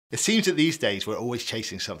It seems that these days we're always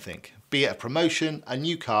chasing something, be it a promotion, a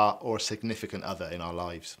new car, or a significant other in our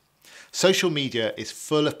lives. Social media is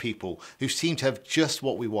full of people who seem to have just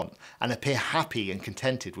what we want and appear happy and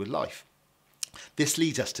contented with life. This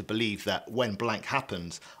leads us to believe that when blank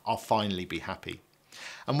happens, I'll finally be happy.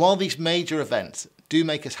 And while these major events do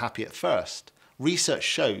make us happy at first, research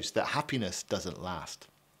shows that happiness doesn't last.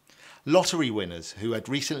 Lottery winners who had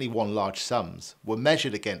recently won large sums were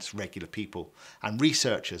measured against regular people, and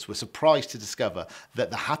researchers were surprised to discover that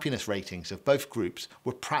the happiness ratings of both groups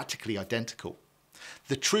were practically identical.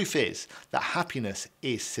 The truth is that happiness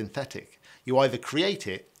is synthetic. You either create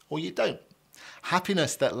it or you don't.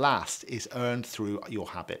 Happiness that lasts is earned through your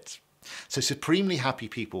habits. So supremely happy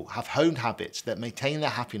people have honed habits that maintain their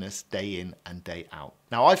happiness day in and day out.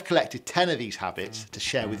 Now I've collected 10 of these habits to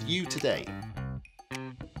share with you today.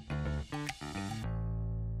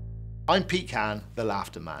 I'm Pete Cann, the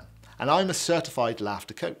Laughter Man, and I'm a certified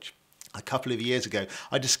laughter coach. A couple of years ago,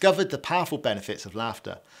 I discovered the powerful benefits of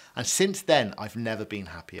laughter, and since then, I've never been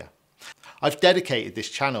happier. I've dedicated this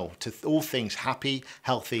channel to all things happy,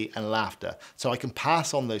 healthy, and laughter, so I can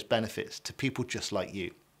pass on those benefits to people just like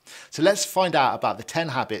you. So let's find out about the 10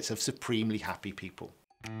 habits of supremely happy people.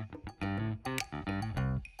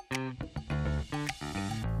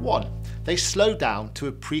 1. They slow down to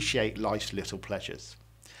appreciate life's little pleasures.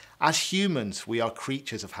 As humans, we are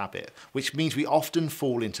creatures of habit, which means we often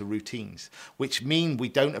fall into routines, which mean we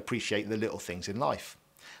don't appreciate the little things in life.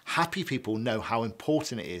 Happy people know how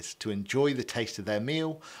important it is to enjoy the taste of their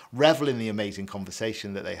meal, revel in the amazing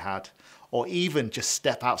conversation that they had, or even just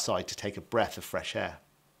step outside to take a breath of fresh air.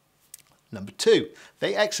 Number 2,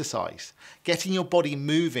 they exercise. Getting your body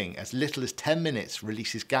moving as little as 10 minutes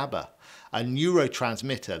releases GABA, a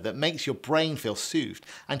neurotransmitter that makes your brain feel soothed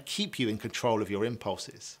and keep you in control of your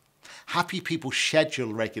impulses. Happy people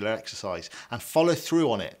schedule regular exercise and follow through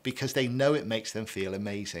on it because they know it makes them feel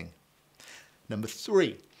amazing. Number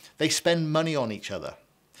 3, they spend money on each other.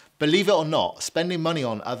 Believe it or not, spending money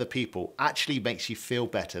on other people actually makes you feel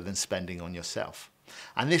better than spending on yourself.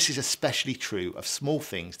 And this is especially true of small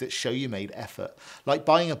things that show you made effort, like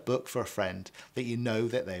buying a book for a friend that you know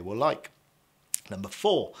that they will like. Number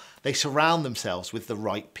 4, they surround themselves with the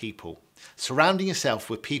right people. Surrounding yourself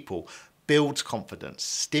with people builds confidence,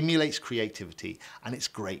 stimulates creativity, and it's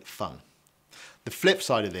great fun. The flip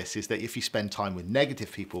side of this is that if you spend time with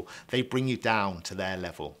negative people, they bring you down to their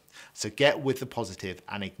level. So get with the positive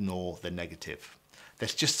and ignore the negative.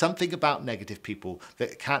 There's just something about negative people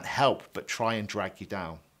that can't help but try and drag you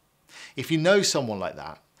down. If you know someone like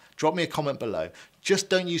that, drop me a comment below. Just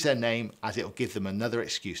don't use their name, as it'll give them another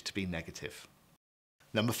excuse to be negative.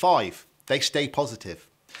 Number 5, they stay positive.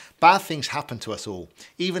 Bad things happen to us all,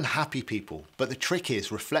 even happy people, but the trick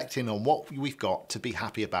is reflecting on what we've got to be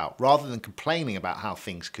happy about rather than complaining about how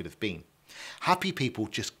things could have been. Happy people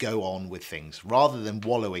just go on with things rather than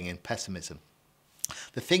wallowing in pessimism.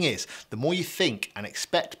 The thing is, the more you think and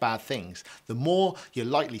expect bad things, the more you're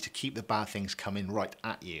likely to keep the bad things coming right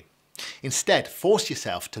at you. Instead, force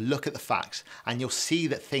yourself to look at the facts and you'll see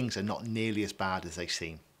that things are not nearly as bad as they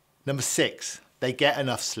seem. Number 6, they get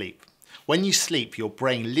enough sleep. When you sleep, your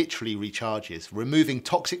brain literally recharges, removing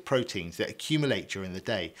toxic proteins that accumulate during the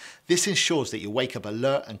day. This ensures that you wake up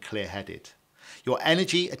alert and clear-headed. Your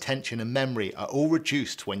energy, attention, and memory are all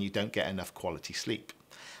reduced when you don't get enough quality sleep.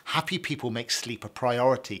 Happy people make sleep a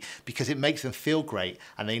priority because it makes them feel great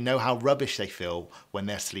and they know how rubbish they feel when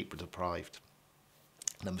they're sleep deprived.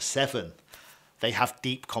 Number 7, they have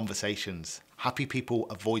deep conversations. Happy people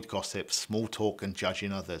avoid gossip, small talk, and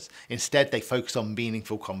judging others. Instead, they focus on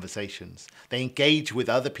meaningful conversations. They engage with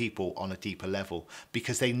other people on a deeper level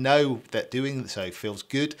because they know that doing so feels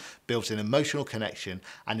good, builds an emotional connection,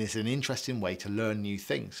 and is an interesting way to learn new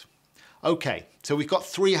things. Okay, so we've got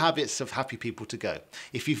 3 habits of happy people to go.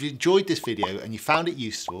 If you've enjoyed this video and you found it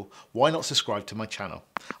useful, why not subscribe to my channel?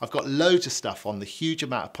 I've got loads of stuff on the huge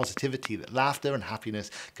amount of positivity that laughter and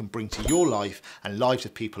happiness can bring to your life and lives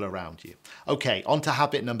of people around you. Okay, on to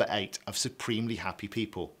habit number 8 of supremely happy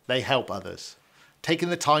people. They help others. Taking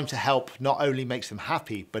the time to help not only makes them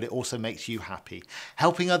happy, but it also makes you happy.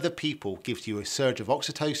 Helping other people gives you a surge of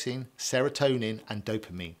oxytocin, serotonin, and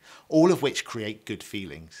dopamine, all of which create good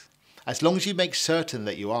feelings. As long as you make certain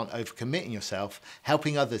that you aren't overcommitting yourself,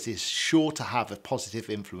 helping others is sure to have a positive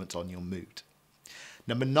influence on your mood.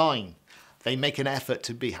 Number 9, they make an effort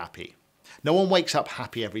to be happy. No one wakes up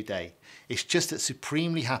happy every day. It's just that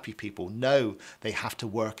supremely happy people know they have to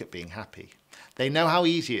work at being happy. They know how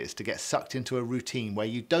easy it is to get sucked into a routine where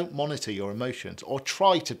you don't monitor your emotions or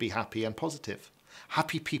try to be happy and positive.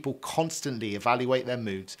 Happy people constantly evaluate their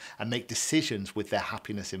moods and make decisions with their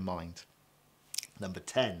happiness in mind. Number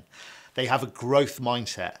 10, they have a growth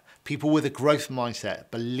mindset. People with a growth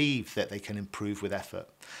mindset believe that they can improve with effort.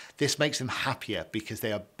 This makes them happier because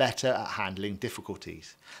they are better at handling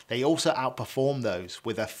difficulties. They also outperform those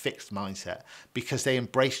with a fixed mindset because they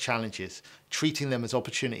embrace challenges, treating them as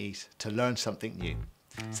opportunities to learn something new.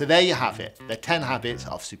 So there you have it, the 10 habits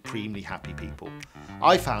of supremely happy people.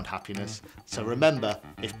 I found happiness, so remember,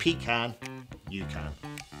 if Pete can, you can.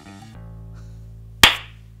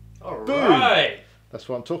 All Boom. right. That's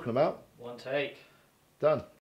what I'm talking about. One take. Done.